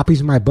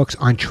 copies of my books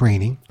on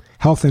training,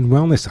 health and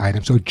wellness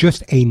items, or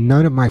just a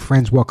None of My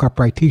Friends Walk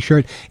Upright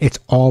t-shirt, it's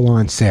all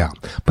on sale.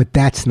 But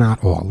that's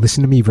not all.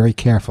 Listen to me very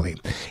carefully.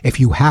 If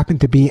you happen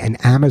to be an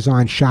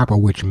Amazon shopper,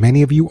 which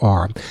many of you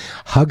are,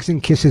 Hugs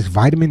and Kisses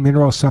vitamin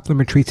mineral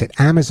supplement treats at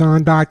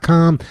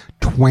Amazon.com,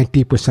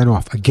 20%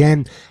 off.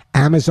 Again,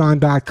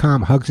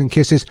 Amazon.com, Hugs and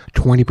Kisses,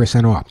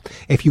 20% off.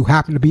 If you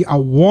happen to be a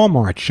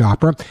Walmart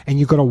shopper and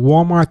you go to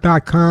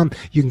Walmart.com,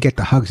 you can get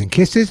the Hugs and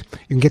Kisses,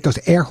 you can get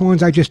those air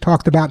horns I just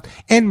talked about,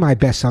 and my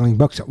best-selling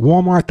books at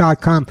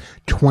Walmart.com,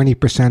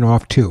 20%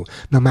 off too.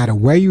 No matter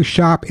where you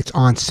shop, it's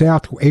on sale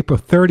through April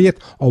 30th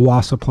or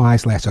while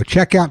supplies last. So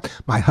check out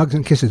my Hugs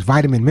and Kisses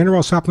vitamin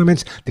mineral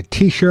supplements, the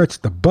t-shirts,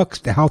 the books,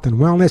 the health and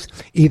wellness,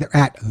 either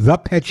at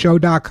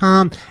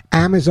thepetshow.com,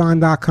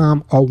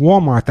 Amazon.com, or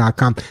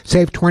Walmart.com.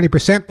 Save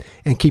 20%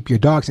 and keep your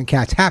dogs and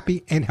cats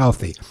happy and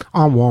healthy.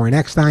 I'm Warren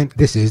Eckstein.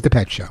 This is The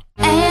Pet Show.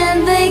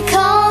 And they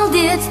called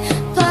it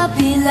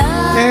Puppy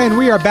Love. And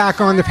we are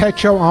back on The Pet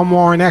Show. I'm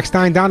Warren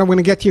Eckstein. Donna, I'm going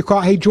to get to your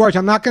call. Hey, George,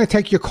 I'm not going to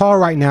take your call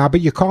right now,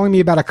 but you're calling me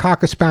about a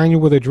Cocker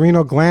Spaniel with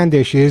adrenal gland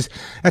issues.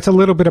 That's a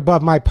little bit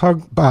above my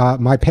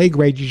pay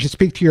grade. You should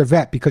speak to your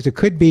vet because it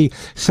could be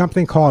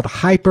something called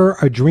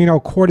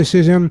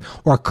hyperadrenocorticism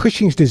or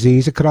Cushing's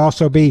disease. It could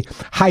also be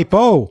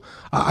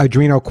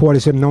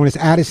hypoadrenocorticism, known as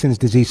Addison's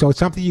disease. So it's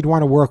something you'd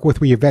want to work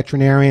with your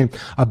veterinarian.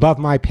 Above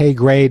my pay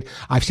grade.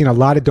 I've seen a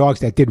lot of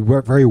dogs that did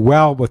work very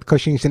well with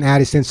Cushing's and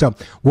Addison. So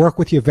work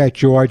with your vet,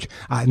 George.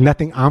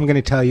 Nothing I'm going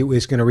to tell you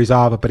is going to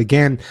resolve it. But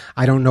again,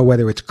 I don't know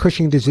whether it's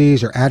Cushing's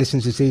disease or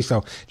Addison's disease.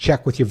 So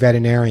check with your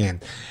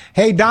veterinarian.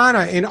 Hey,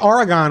 Donna in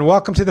Oregon,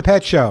 welcome to The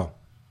Pet Show.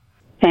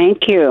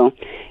 Thank you.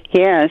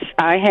 Yes,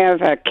 I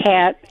have a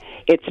cat.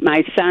 It's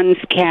my son's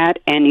cat,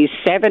 and he's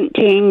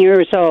 17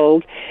 years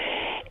old.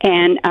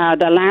 And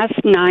the last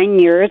 9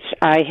 years,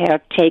 I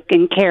have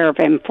taken care of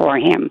him for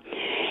him.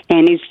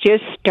 And he's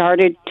just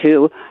started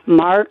to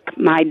mark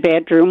my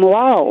bedroom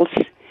walls.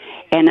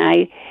 And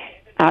I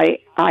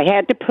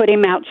had to put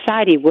him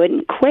outside. He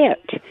wouldn't quit.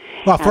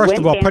 Well, first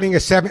of all, putting a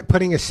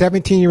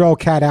 17-year-old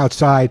cat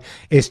outside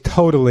is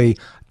totally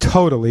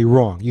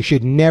wrong. You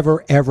should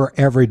never,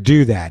 ever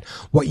do that.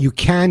 What you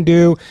can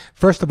do,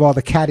 first of all,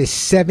 the cat is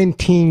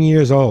 17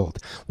 years old.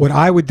 What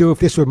I would do if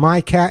this were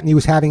my cat and he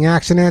was having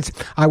accidents,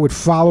 I would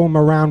follow him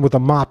around with a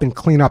mop and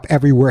clean up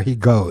everywhere he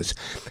goes.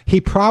 He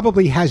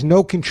probably has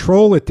no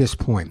control at this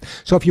point.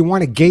 So if you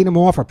want to gate him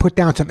off or put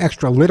down some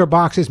extra litter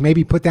boxes,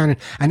 maybe put down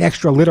an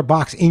extra litter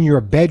box in your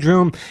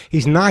bedroom,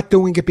 he's not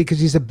doing it because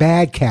he's a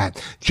bad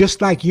cat.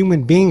 Just like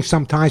human beings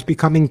sometimes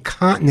become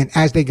incontinent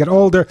as they get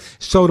older,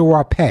 so do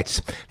our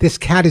pets. This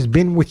cat has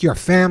been with your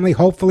family,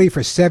 hopefully,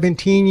 for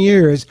 17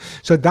 years.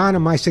 So,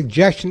 Donna, my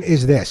suggestion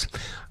is this.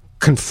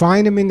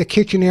 Confine him in the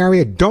kitchen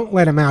area. Don't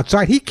let him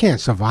outside. He can't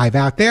survive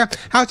out there.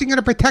 How's he going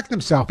to protect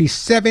himself? He's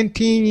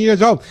 17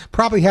 years old.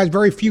 Probably has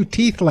very few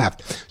teeth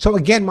left. So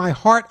again, my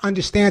heart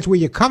understands where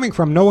you're coming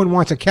from. No one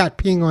wants a cat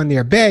peeing on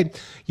their bed.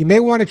 You may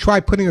want to try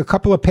putting a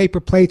couple of paper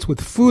plates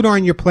with food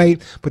on your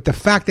plate, but the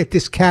fact that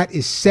this cat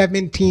is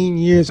 17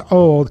 years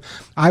old,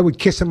 I would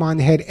kiss him on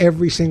the head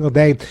every single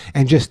day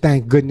and just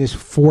thank goodness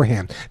for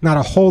him. Not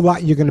a whole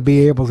lot you're going to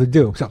be able to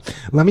do. So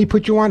let me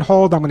put you on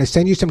hold. I'm going to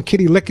send you some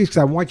kitty lickies because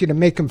I want you to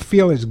make him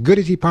feel as good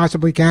as he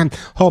possibly can.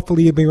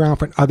 Hopefully you'll be around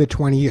for another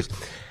 20 years.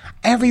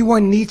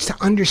 Everyone needs to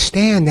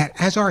understand that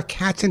as our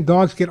cats and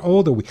dogs get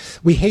older,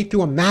 we hate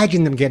to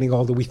imagine them getting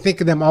older. We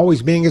think of them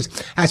always being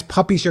as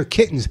puppies or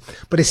kittens.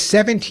 But a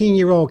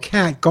 17-year-old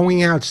cat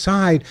going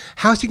outside,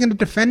 how's he going to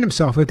defend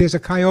himself if there's a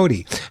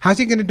coyote? How's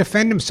he going to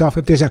defend himself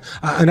if there's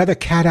another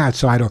cat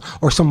outside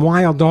or some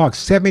wild dog?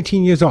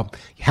 17 years old.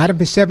 You had him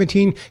for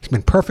 17. He's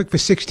been perfect for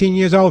 16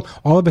 years old.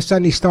 All of a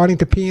sudden, he's starting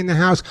to pee in the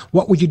house.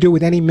 What would you do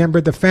with any member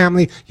of the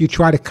family? You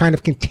try to kind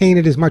of contain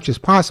it as much as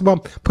possible.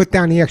 Put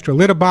down the extra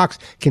litter box.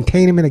 Contain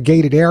him in a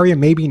gated area,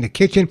 maybe in the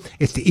kitchen.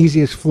 It's the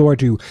easiest floor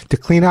to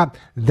clean up.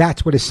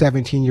 That's what a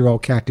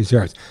 17-year-old cat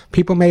deserves.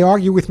 People may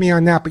argue with me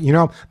on that, but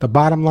the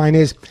bottom line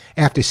is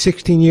after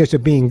 16 years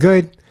of being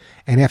good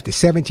and after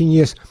 17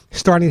 years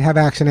starting to have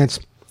accidents,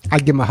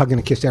 I'd give him a hug and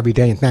a kiss every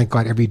day, and thank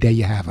God every day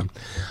you have him.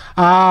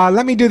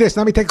 Let me do this.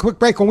 Let me take a quick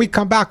break. When we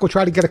come back, we'll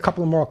try to get a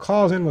couple of more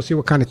calls in. We'll see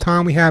what kind of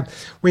time we have.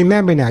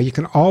 Remember now, you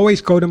can always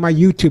go to my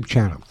YouTube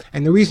channel.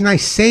 And the reason I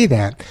say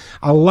that,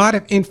 a lot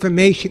of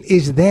information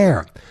is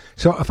there.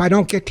 So if I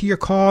don't get to your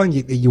call and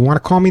you want to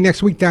call me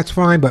next week, that's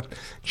fine. But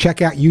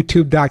check out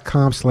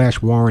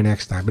youtube.com/Warren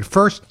Eckstein. But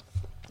first,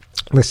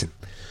 listen,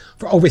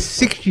 for over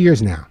 6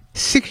 years now,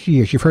 6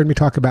 years, you've heard me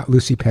talk about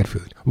Lucy Pet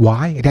Food.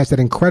 Why? It has that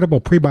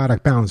incredible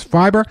prebiotic balanced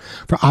fiber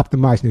for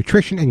optimized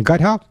nutrition and gut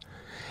health.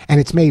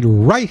 And it's made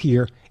right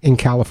here in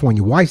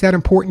California. Why is that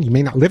important? You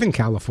may not live in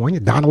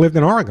California. Donna lived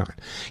in Oregon.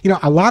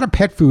 A lot of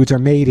pet foods are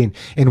made in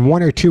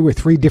 1 or 2 or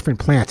 3 different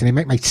plants, and they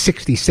make like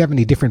 60,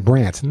 70 different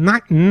brands.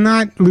 Not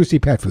Lucy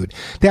Pet Food.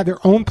 They have their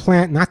own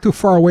plant, not too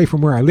far away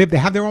from where I live. They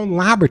have their own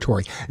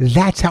laboratory.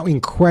 That's how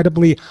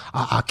incredibly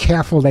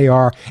careful they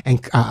are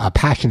and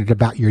passionate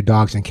about your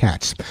dogs and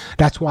cats.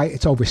 That's why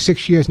it's over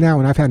 6 years now,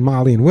 and I've had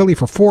Molly and Willie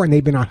for 4, and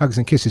they've been on Hugs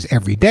and Kisses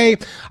every day.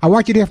 I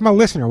want you to hear from a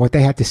listener what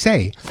they had to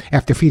say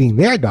after feeding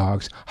their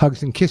dogs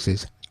Hugs and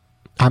Kisses.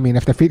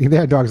 After feeding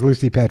their dogs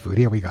Lucy Pet Food.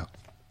 Here we go.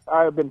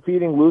 I've been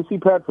feeding Lucy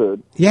Pet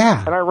Food.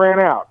 Yeah. And I ran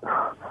out.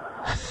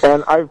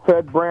 And I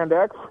fed Brand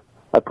X.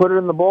 I put it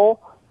in the bowl.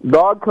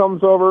 Dog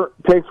comes over,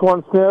 takes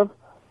one sniff,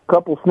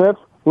 couple sniffs,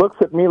 looks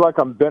at me like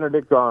I'm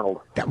Benedict Arnold.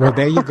 Well,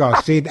 there you go.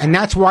 See, and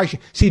that's why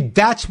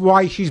that's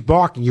why she's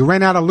barking. You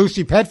ran out of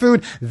Lucy Pet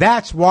Food.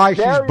 That's why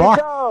she's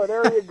barking.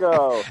 There you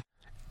go.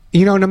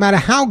 No matter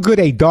how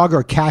good a dog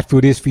or cat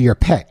food is for your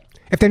pet,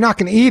 if they're not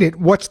going to eat it,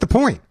 what's the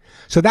point?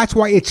 So that's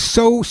why it's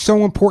so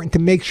important to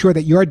make sure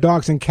that your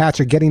dogs and cats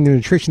are getting the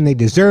nutrition they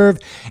deserve,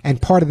 and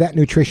part of that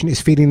nutrition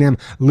is feeding them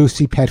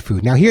Lucy Pet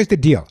Food. Now, here's the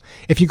deal.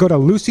 If you go to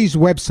Lucy's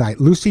website,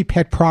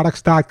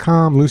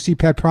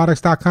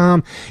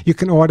 lucypetproducts.com, you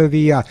can order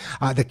the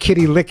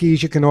kitty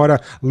lickies. You can order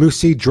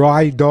Lucy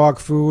dry dog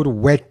food,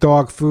 wet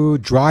dog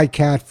food, dry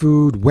cat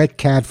food, wet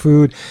cat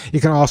food.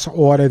 You can also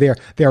order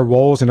their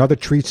rolls and other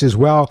treats as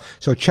well.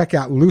 So check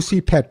out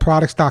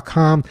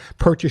lucypetproducts.com.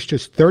 Purchase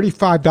just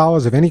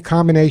 $35 of any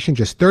combination,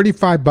 just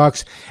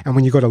 $35, and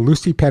when you go to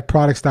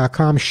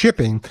lucypetproducts.com,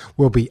 shipping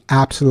will be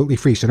absolutely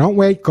free. So don't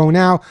wait, go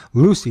now,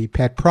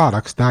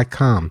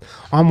 lucypetproducts.com.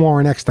 I'm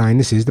Warren Eckstein.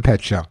 This is The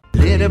Pet Show.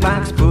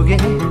 Litterbox boogie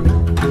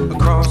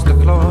across the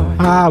floor.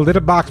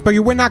 Litterbox boogie.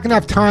 We're not going to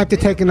have time to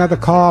take another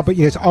call, but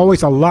there's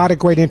always a lot of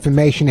great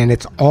information, and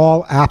it's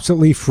all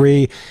absolutely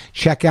free.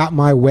 Check out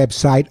my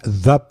website,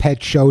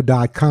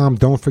 thepetshow.com.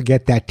 Don't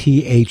forget that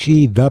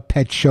THE,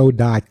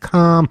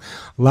 thepetshow.com.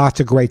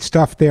 Lots of great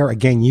stuff there.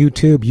 Again,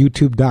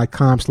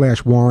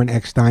 youtube.com/Warren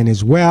Eckstein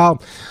as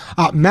well.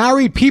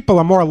 Married people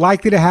are more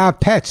likely to have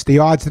pets. The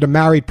odds that a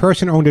married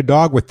person owned a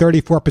dog were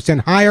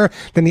 34% higher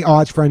than the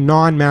odds for a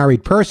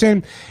non-married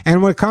person.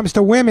 And when it comes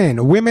to women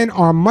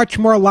are much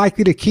more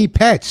likely to keep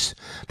pets.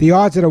 The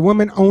odds that a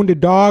woman owned a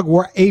dog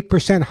were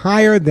 8%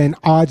 higher than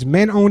odds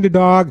men owned a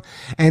dog,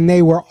 and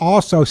they were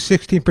also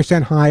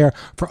 16% higher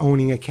for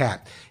owning a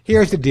cat.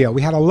 Here's the deal.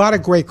 We had a lot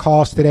of great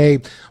calls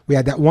today. We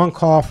had that one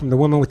call from the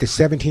woman with the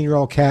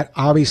 17-year-old cat.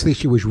 Obviously,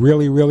 she was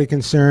really, really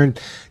concerned.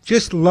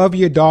 Just love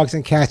your dogs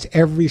and cats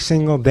every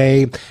single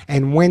day.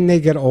 And when they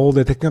get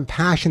older, the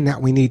compassion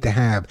that we need to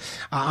have.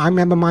 I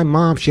remember my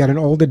mom, she had an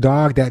older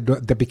dog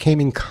that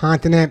became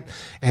incontinent.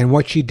 And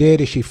what she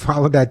did is she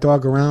followed that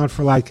dog around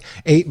for like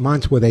 8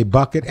 months with a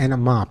bucket and a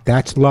mop.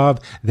 That's love.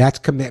 That's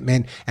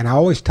commitment. And I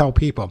always tell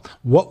people,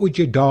 what would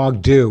your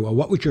dog do or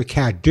what would your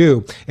cat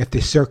do if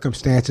the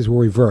circumstances were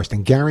reversed reversed.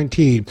 And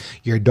guaranteed,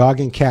 your dog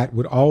and cat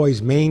would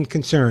always, main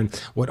concern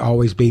would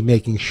always be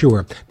making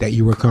sure that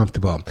you were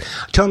comfortable.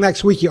 Until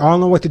next week, you all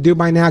know what to do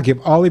by now.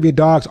 Give all of your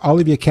dogs, all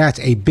of your cats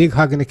a big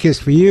hug and a kiss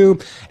for you.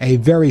 A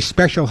very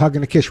special hug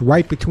and a kiss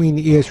right between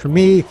the ears for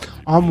me.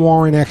 I'm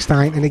Warren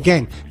Eckstein. And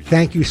again,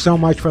 thank you so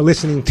much for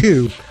listening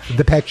to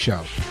The Pet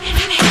Show.